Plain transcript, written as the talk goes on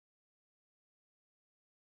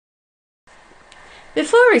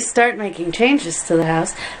Before we start making changes to the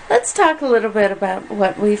house, let's talk a little bit about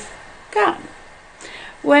what we've got.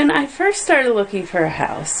 When I first started looking for a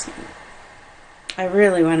house, I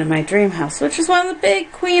really wanted my dream house, which is one of the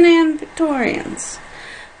big Queen Anne Victorians.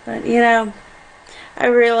 But, you know, I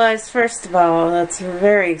realized, first of all, that's a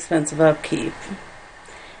very expensive upkeep.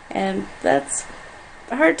 And that's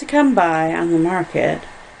hard to come by on the market,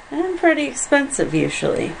 and pretty expensive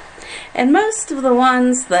usually. And most of the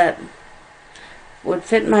ones that would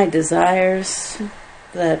fit my desires,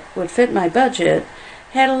 that would fit my budget,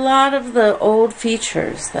 had a lot of the old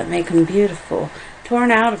features that make them beautiful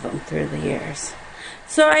torn out of them through the years.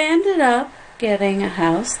 So I ended up getting a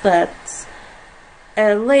house that's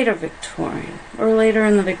a later Victorian, or later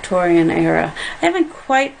in the Victorian era. I haven't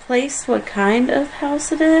quite placed what kind of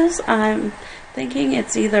house it is. I'm thinking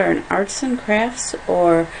it's either an arts and crafts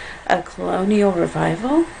or a colonial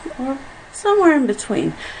revival, or somewhere in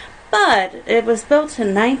between. But it was built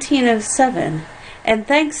in 1907, and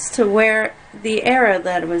thanks to where the era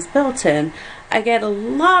that it was built in, I get a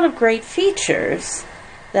lot of great features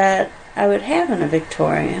that I would have in a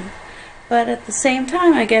Victorian. But at the same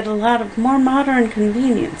time, I get a lot of more modern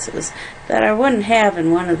conveniences that I wouldn't have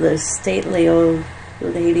in one of those stately old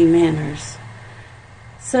lady manors.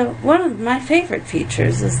 So one of my favorite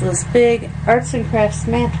features is this big arts and crafts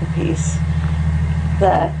mantelpiece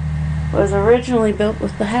that was originally built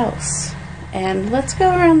with the house. And let's go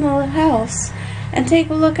around the house and take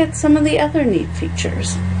a look at some of the other neat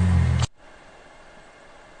features.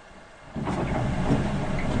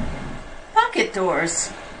 Pocket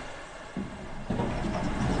doors.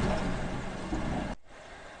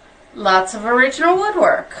 Lots of original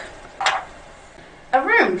woodwork. A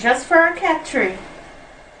room just for our cat tree.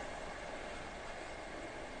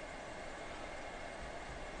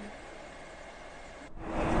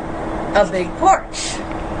 A big porch.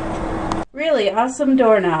 Really awesome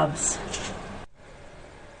doorknobs.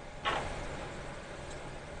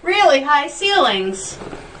 Really high ceilings.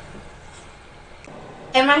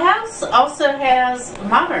 And my house also has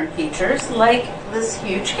modern features like this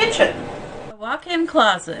huge kitchen. A walk-in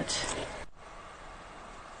closet.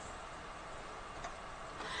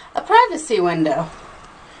 A privacy window.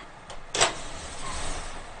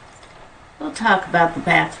 We'll talk about the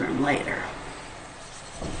bathroom later.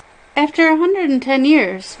 After 110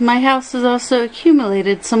 years, my house has also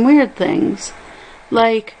accumulated some weird things,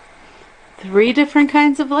 like 3 different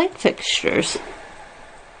kinds of light fixtures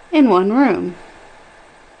in one room.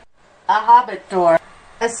 A hobbit door.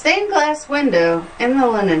 A stained glass window in the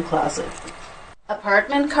linen closet.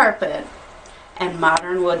 Apartment carpet and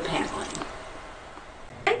modern wood paneling.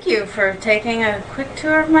 Thank you for taking a quick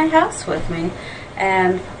tour of my house with me,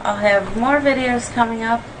 and I'll have more videos coming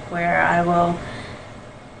up where I will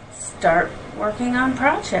start working on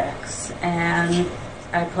projects, and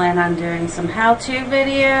I plan on doing some how-to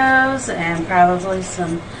videos and probably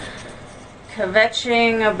some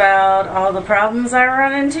kvetching about all the problems I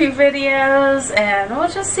run into videos, and we'll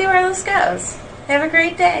just see where this goes. Have a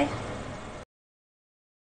great day.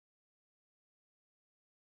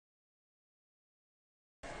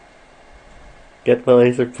 Get the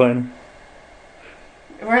laser pointer.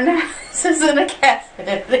 We're not, this isn't a cat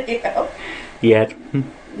video. Yet.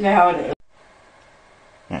 Now it is.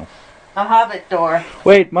 Oh. A hobbit door.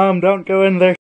 Wait, Mom, don't go in there.